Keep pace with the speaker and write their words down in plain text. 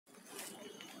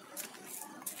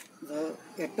ഇത്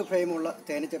 8 ഫ്രെയിമുള്ള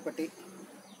തേനീച്ചപ്പെട്ടി.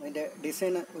 അതിൻ്റെ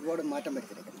ഡിസൈന് ഒരുപാട് മാറ്റം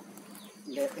വരുത്തിയിരിക്കുന്നു.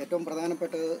 ഇതിൻ്റെ ഏറ്റവും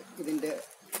പ്രധാനപ്പെട്ടത് ഇതിൻ്റെ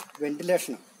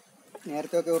വെൻറ്റിലേഷന്.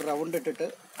 നേരത്തെയൊക്കെ ഒരു റൗണ്ട് ഇട്ടിട്ട്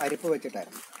അരിപ്പ്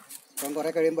വെച്ചിട്ടായിരുന്നു. അപ്പം കുറേ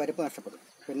കഴിയുമ്പോൾ അരിപ്പ് നഷ്ടപ്പെടും.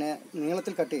 പിന്നെ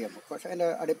നീളത്തിൽ കട്ട് ചെയ്യുമ്പോൾ പക്ഷേ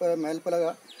അതിൻ്റെ മേൽപ്പലക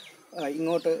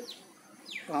ഇങ്ങോട്ട്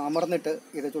അമർന്നിട്ട്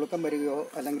ഇത് ചുളുക്കം വരികയോ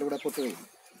അല്ലെങ്കിൽ ഇവിടെ പൊട്ടുകയും.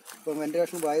 ഇപ്പോൾ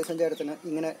വെൻറ്റിലേഷൻ വായുസഞ്ചാരത്തിന്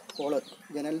ഇങ്ങനെ ഹോള്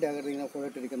ജനലിൻ്റെ അകത്ത് ഇങ്ങനെ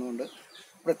ഹോളിട്ടിരിക്കുന്നതുകൊണ്ട്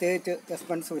പ്രത്യേകിച്ച്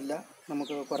എക്സ്പെൻസും ഇല്ല,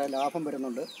 നമുക്ക് കുറേ ലാഭം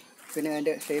വരുന്നുണ്ട്. പിന്നെ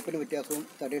അതിൻ്റെ ഷേപ്പിന് വ്യത്യാസവും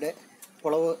തടിയുടെ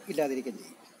കുളവ് ഇല്ലാതിരിക്കുകയും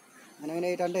ചെയ്യും. അങ്ങനെ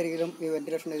ഈ രണ്ട് രീതിയിലും ഈ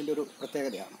വെൻറ്റിലേഷൻ ഇതിൻ്റെ ഒരു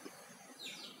പ്രത്യേകതയാണ്.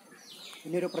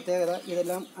 ഇനിയൊരു പ്രത്യേകത,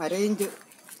 ഇതെല്ലാം അരയിഞ്ച്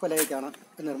കൊലയ്ക്കാണ്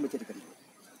നിർമ്മിച്ചിരിക്കുന്നത്.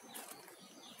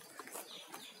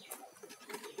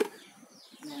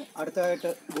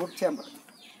 അടുത്തതായിട്ട് ഗുഡ് ചേമ്പർ.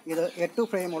 ഇത് 8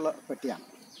 ഫ്രെയിമുള്ള പെട്ടിയാണ്.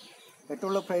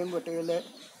 8 ഫ്രെയിം പെട്ടിയിൽ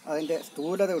അതിൻ്റെ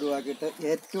സ്ഥൂലത ഒഴിവാക്കിയിട്ട്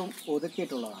ഏറ്റവും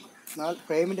ഒതുക്കിയിട്ടുള്ളതാണ്. എന്നാൽ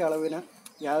ഫ്രെയിമിൻ്റെ അളവിന്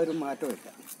യാതൊരു മാറ്റവും ഇല്ല.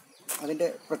 അതിൻ്റെ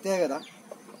പ്രത്യേകത,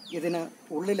 ഇതിന്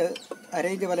ഉള്ളിൽ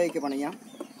അരയിഞ്ച് വലയ്ക്ക് പണിയാം.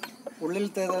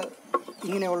 ഉള്ളിലത്തേത്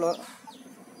ഇങ്ങനെയുള്ള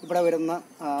ഇവിടെ വരുന്ന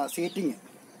സീറ്റിങ്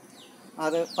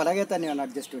അത് പലകയിൽ തന്നെയാണ്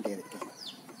അഡ്ജസ്റ്റ്മെൻറ്റ് ചെയ്തിരിക്കുന്നത്.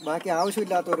 ബാക്കി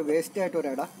ആവശ്യമില്ലാത്തൊരു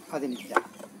വേസ്റ്റായിട്ടൊരിട അതിനില്ല.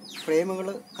 ഫ്രെയിമുകൾ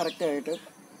കറക്റ്റായിട്ട്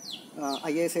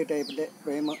ISI ടൈപ്പിൻ്റെ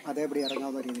ഫ്രെയിം അതേപടി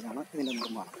ഇറങ്ങാവുന്ന രീതിയിലാണ് ഇതിൻ്റെ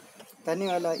നിർമ്മാണം.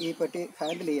 തന്നെയല്ല, ഈ പെട്ടി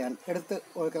ഹാൻഡിൽ ചെയ്യാൻ എടുത്ത്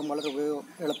വയ്ക്കാൻ വളരെ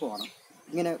എളുപ്പമാണ്.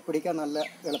 ഇങ്ങനെ പിടിക്കാൻ നല്ല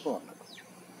എളുപ്പമാണ്.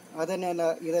 അതുതന്നെയല്ല,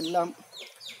 ഇതെല്ലാം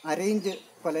അരയിഞ്ച്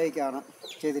കൊലയ്ക്കാണ്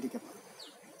ചെയ്തിരിക്കുന്നത്.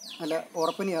 നല്ല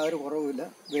ഉറപ്പിന് യാതൊരു കുറവുമില്ല.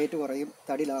 വെയിറ്റ് കുറയും,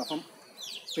 തടി ലാഭം,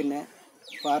 പിന്നെ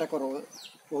ഭാരക്കുറവ്,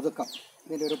 ഒതുക്കം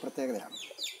ഇതിൻ്റെ ഒരു പ്രത്യേകതയാണ്.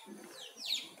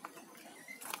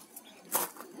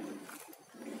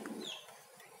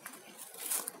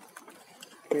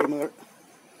 ഫ്രെയിമുകൾ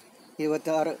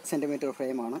 26 സെൻറ്റിമീറ്റർ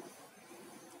ഫ്രെയിമാണ്.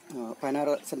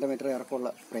 16 സെൻറ്റിമീറ്റർ ഇറക്കമുള്ള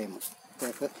ഫ്രെയിം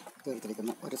തേക്ക്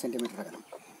തീർത്തിരിക്കുന്ന 1 സെൻറ്റിമീറ്റർ അകലം.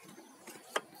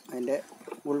 അതിൻ്റെ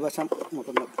ഉൾവശം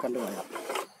നമുക്കൊന്ന് കണ്ടുകളയാം.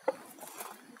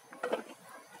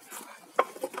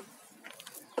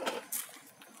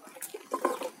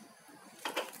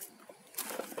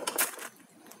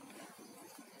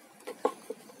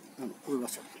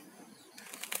 ഉൾവശം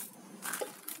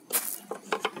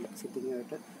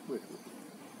സിറ്റിങ്ങായിട്ട് വീഴുന്നു.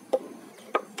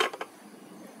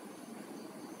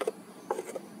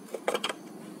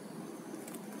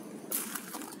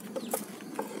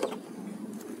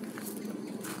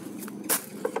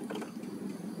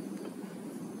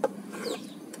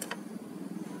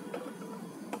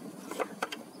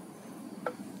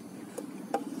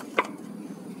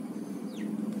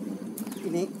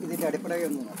 ഇനി ഇതിൻ്റെ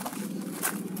അടിപ്പലകയൊന്നും നോക്കാം.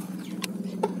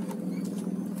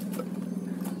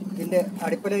 ഇതിൻ്റെ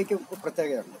അടിപ്പലയ്ക്ക്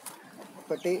പ്രത്യേകതയുണ്ട്.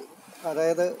 പെട്ടി,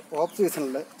 അതായത് ഓഫ്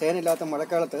സീസണിൽ തേനില്ലാത്ത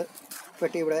മഴക്കാലത്ത്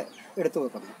പെട്ടി ഇവിടെ എടുത്തു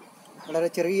വെക്കുന്നു. വളരെ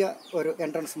ചെറിയ ഒരു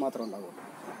എൻട്രൻസ് മാത്രമേ ഉണ്ടാവുള്ളൂ.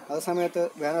 അതേസമയത്ത്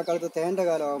വേനൽക്കാലത്ത് തേൻ്റെ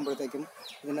കാലമാകുമ്പോഴത്തേക്കും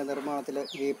ഇതിൻ്റെ നിർമ്മാണത്തിൽ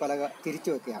ഈ പലക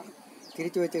തിരിച്ചു വയ്ക്കുകയാണ്.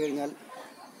 തിരിച്ചു വെച്ച് കഴിഞ്ഞാൽ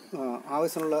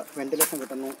ആവശ്യമുള്ള വെൻറ്റിലേഷൻ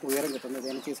കിട്ടുന്നു, ഉയരം കിട്ടുന്നു,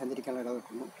 തേനീച്ച സഞ്ചരിക്കാനുള്ള ഇട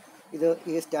കിട്ടുന്നു. ഇത്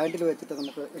ഈ സ്റ്റാൻഡിൽ വെച്ചിട്ട്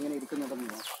നമുക്ക് എങ്ങനെ ഇരിക്കുന്നുണ്ടെന്ന്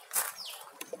നോക്കാം.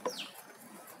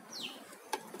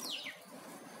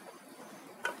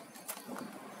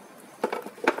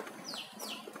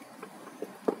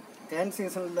 തേൻ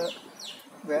സീസണിൽ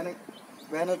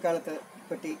വേനൽക്കാലത്ത്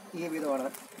പെട്ടി ഈ വിധമാണ്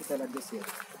ഇതിൽ അഡ്ജസ്റ്റ്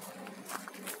ചെയ്തത്.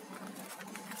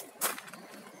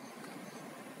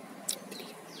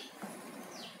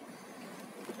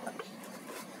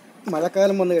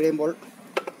 മഴക്കാലം വന്നു കഴിയുമ്പോൾ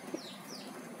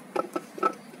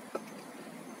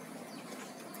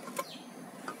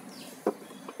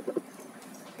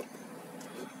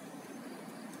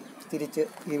തിരിച്ച്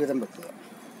ഈ വിധം വെക്കുക.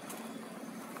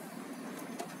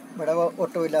 വിടവ്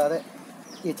ഒട്ടുമില്ലാതെ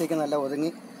ഈച്ചയ്ക്ക് നല്ല ഒതുങ്ങി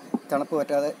തണുപ്പ്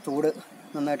പറ്റാതെ ചൂട്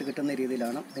നന്നായിട്ട് കിട്ടുന്ന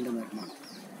രീതിയിലാണ് ഇതിൻ്റെ നിർമ്മാണം.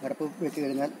 അടപ്പ് വെച്ച്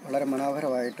കഴിഞ്ഞാൽ വളരെ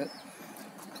മനോഹരമായിട്ട്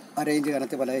അരയിഞ്ച്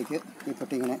കനത്തി പലകയ്ക്ക് ഈ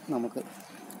പെട്ടി ഇങ്ങനെ നമുക്ക്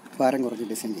ഭാരം കുറച്ച്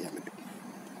ഡിസൈൻ ചെയ്യാൻ പറ്റും.